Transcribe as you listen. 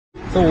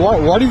So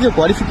what is your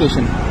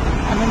qualification?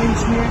 I'm an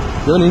engineer.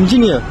 You're an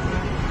engineer.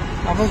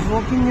 I was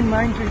working in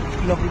my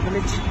local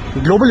village.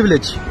 Global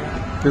village.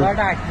 But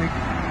I quit.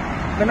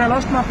 When I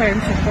lost my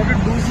parents, I started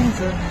losing,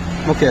 sir.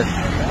 Okay.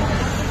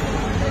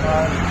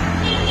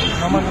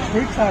 I'm on the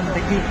streets, I'm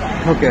taking.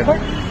 Okay. But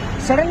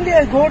suddenly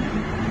I got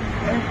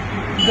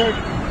the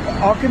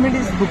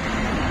Archimedes book.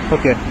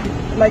 Okay.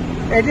 Like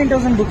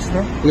 18,000 books,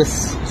 no?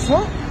 Yes.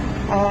 So,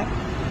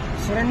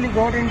 suddenly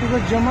got into the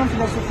German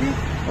philosophy,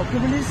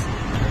 Archimedes,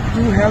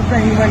 to help the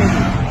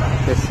humanity.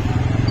 Yes.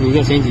 You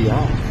can change it,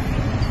 yeah.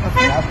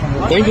 Okay?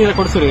 Change it,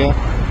 yeah.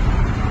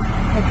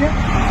 Okay?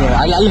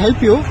 Yeah, I'll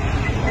help you.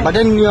 But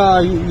then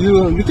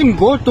you can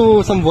go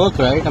to some work,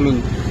 right? I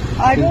mean,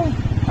 I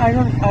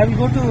will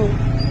go to.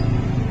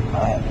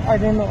 I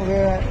don't know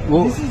where.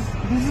 Whoa. This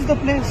is the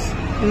place.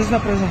 This is the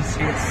presence.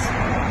 Yes.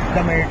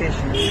 The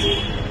meditation.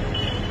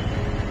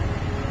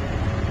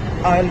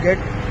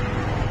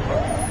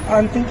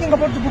 I'm thinking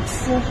about the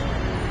books.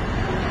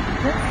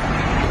 Okay?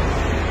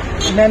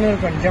 Manual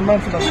Kant, German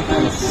philosophy.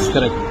 yes,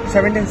 correct.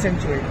 17th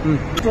century.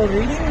 So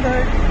reading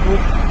that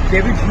book,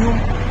 David Hume,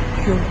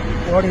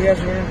 what he has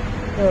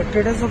written,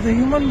 Treatise of the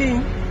Human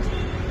Being.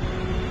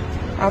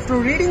 After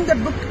reading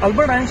that book,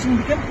 Albert Einstein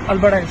became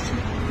Albert Einstein.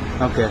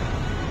 Okay.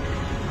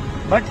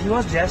 But he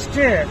was just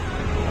a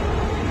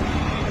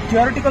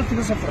theoretical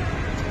philosopher.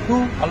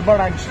 Who? Albert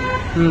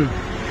Einstein.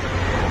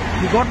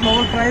 He got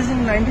Nobel Prize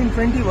in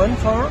 1921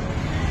 for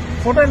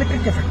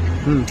photoelectric effect.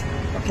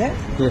 Okay?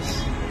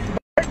 Yes.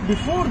 But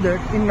before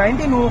that, in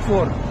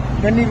 1904,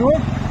 when he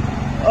wrote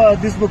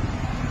this book,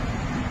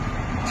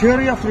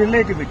 Theory of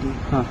Relativity,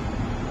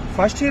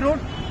 first he wrote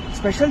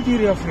Special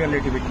Theory of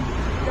Relativity.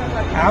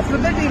 After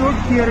that, he wrote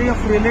Theory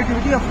of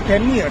Relativity of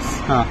 10 years.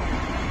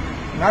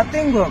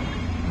 Nothing worked.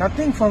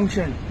 Nothing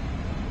functioned.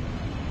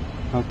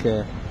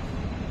 Okay.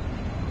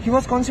 He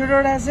was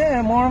considered as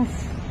a modern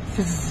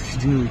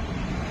physicist.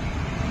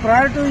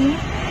 Prior to him,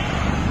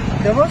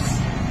 there was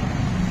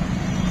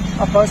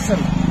a person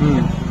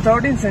in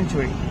 13th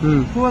century.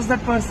 Who was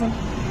that person?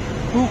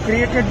 Who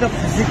created the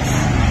physics?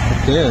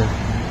 Okay.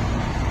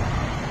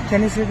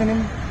 Can you say the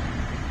name?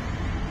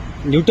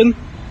 Newton?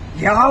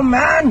 Yeah,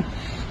 man!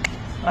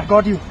 I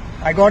got you.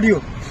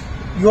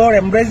 You are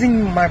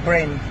embracing my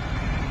brain.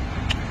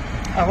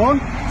 I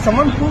want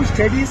someone who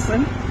studies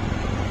and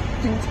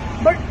thinks.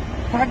 But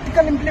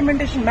practical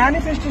implementation,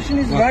 manifestation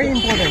is very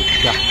important.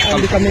 Yeah.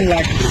 I'm becoming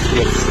like this.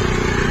 Yes.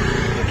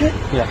 Okay?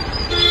 Yeah.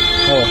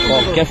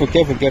 Oh, careful.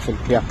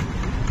 Yeah.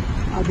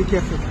 I'll be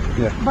careful.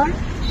 Yeah. But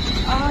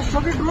I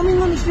started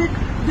roaming on the street.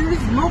 There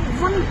is no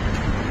one.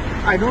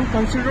 I don't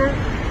consider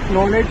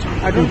knowledge.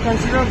 I don't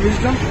consider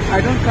wisdom.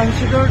 I don't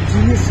consider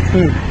genius.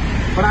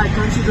 But I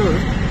consider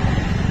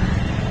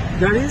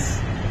there is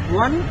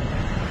one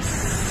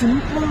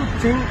simple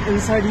thing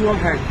inside your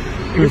head.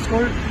 It is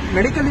called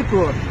medically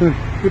poor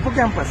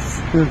hippocampus,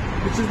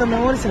 which is the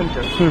memory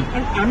center,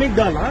 and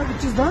amygdala,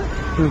 which is the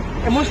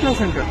emotional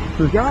center.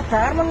 There are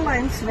parallel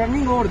lines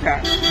running over there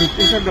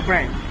inside the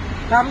brain.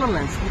 Parallel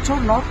lines which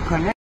are not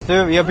connected.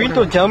 So you have been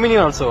to Germany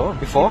also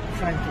before?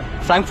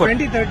 Frankfurt.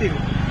 2013.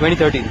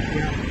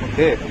 Yeah.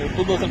 Okay.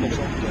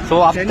 2000.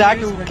 So after that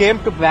you came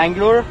to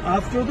Bangalore?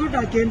 After that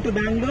I came to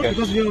Bangalore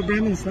because we were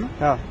Brahmins, no?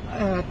 Yeah.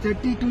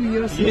 32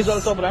 years. He is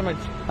also Brahmin.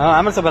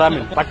 I'm also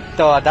Brahmin, but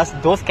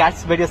those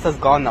caste barriers has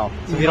gone now.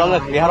 So we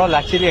are all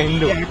actually a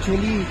Hindu.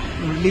 Actually,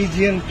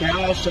 religion,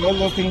 caste, all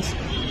those things.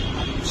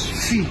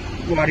 See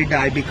what did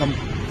I become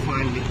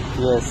finally?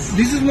 Yes.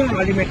 This is not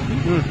ultimate.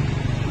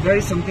 There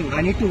is something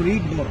I need to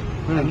read more.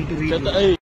 I need to read more.